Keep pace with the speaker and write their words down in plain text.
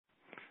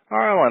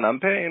Harlan, I'm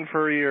paying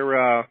for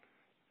your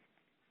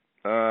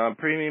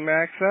premium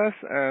access,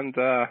 and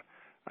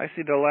I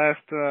see the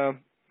last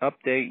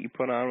update you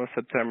put on was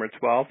September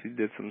 12th. You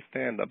did some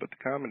stand-up at the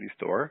Comedy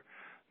Store,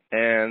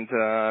 and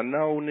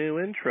no new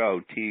intro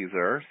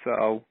teaser,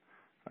 so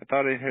I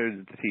thought I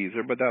heard the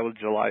teaser, but that was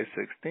July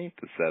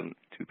 16th of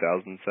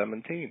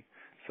 2017.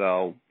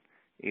 So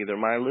either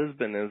my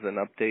Lisbon isn't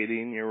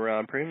updating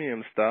your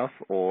premium stuff,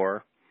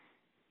 or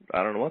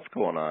I don't know what's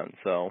going on.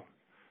 So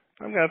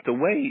I'm going to have to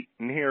wait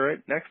and hear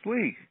it next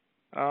week.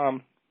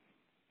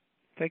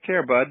 Take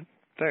care, bud.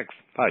 Thanks.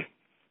 Bye.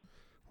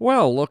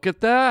 Well, look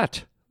at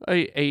that.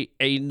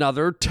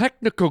 Another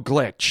technical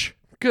glitch.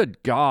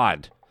 Good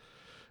God.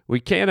 We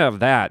can't have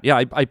that.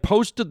 Yeah, I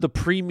posted the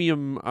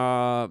premium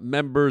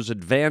members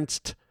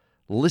advanced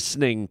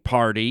listening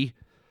party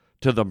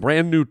to the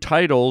brand new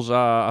titles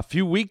a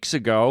few weeks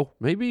ago,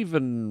 maybe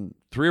even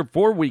 3 or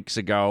 4 weeks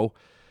ago.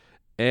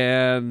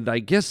 And I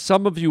guess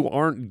some of you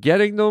aren't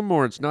getting them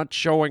or it's not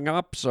showing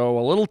up. So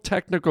a little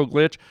technical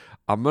glitch.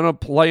 I'm going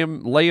to lay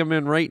them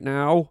in right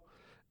now.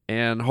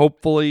 And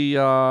hopefully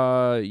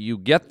you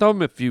get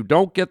them. If you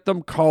don't get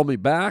them, call me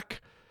back.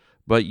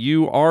 But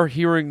you are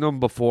hearing them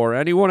before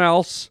anyone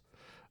else.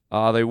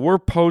 They were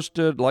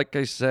posted. Like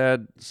I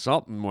said,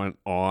 something went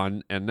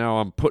on. And now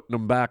I'm putting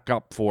them back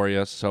up for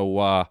you.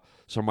 So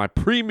my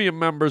premium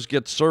members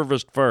get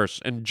serviced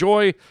first.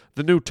 Enjoy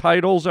the new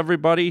titles,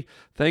 everybody.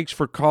 Thanks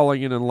for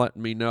calling in and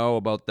letting me know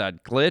about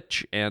that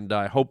glitch. And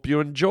I hope you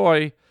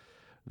enjoy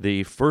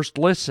the first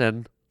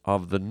listen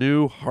of the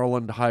new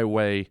Harland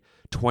Highway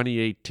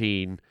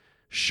 2018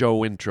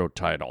 show intro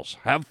titles.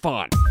 Have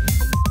fun.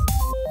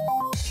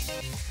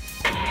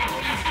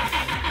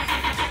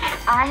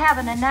 I have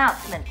an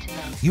announcement to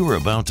make. You're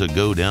about to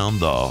go down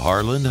the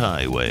Harland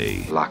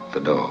Highway. Lock the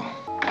door.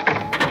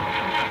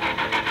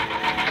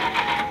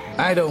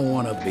 I don't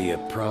want to be a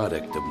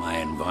product of my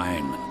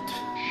environment.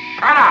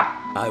 Shut up!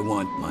 I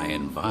want my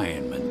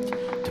environment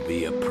to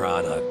be a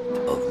product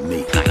of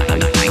me.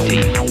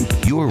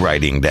 You're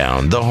riding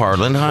down the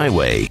Harland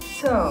Highway.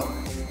 So,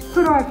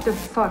 who do I have to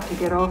fuck to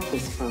get off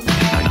this phone? I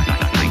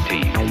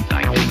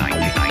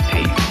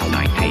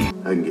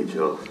can get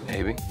you off.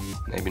 Maybe,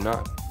 maybe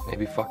not.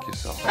 Maybe fuck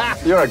yourself.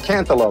 You're a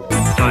cantaloupe. All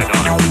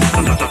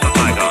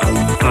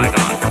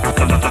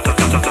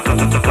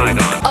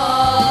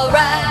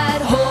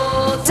right,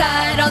 hold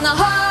tight on the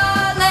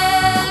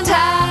Harland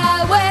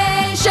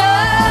Highway Show.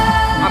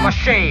 I'm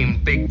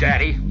ashamed, Big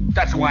Daddy.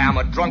 That's why I'm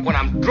a drunk. When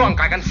I'm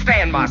drunk, I can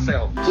stand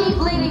myself. Keep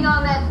leaning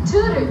on that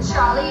tutor,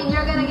 Charlie, and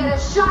you're gonna get a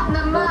shot in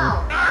the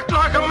mouth. Act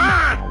like a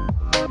man!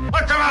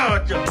 What's the matter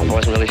with you? I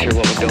wasn't really sure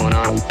what was going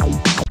on.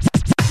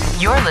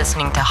 You're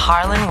listening to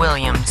Harlan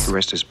Williams. The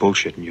rest is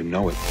bullshit and you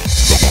know it.